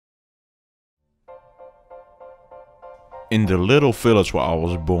In the little village where I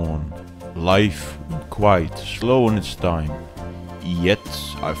was born, life went quite slow in its time, yet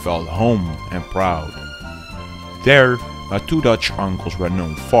I felt home and proud. There, my two Dutch uncles were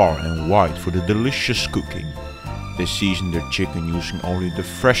known far and wide for the delicious cooking. They seasoned their chicken using only the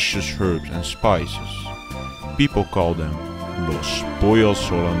freshest herbs and spices. People call them Los Pollos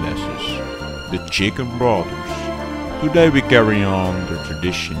Hollandeses, the chicken brothers. Today we carry on the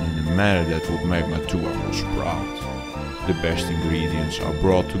tradition in a manner that would make my two uncles proud. The best ingredients are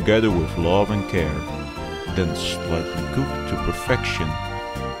brought together with love and care, then slightly cooked to perfection.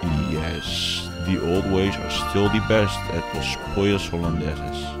 Yes, the old ways are still the best at Los Pollos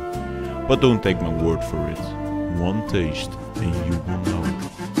Hollandeses. But don't take my word for it. One taste and you will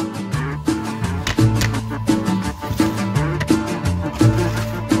know.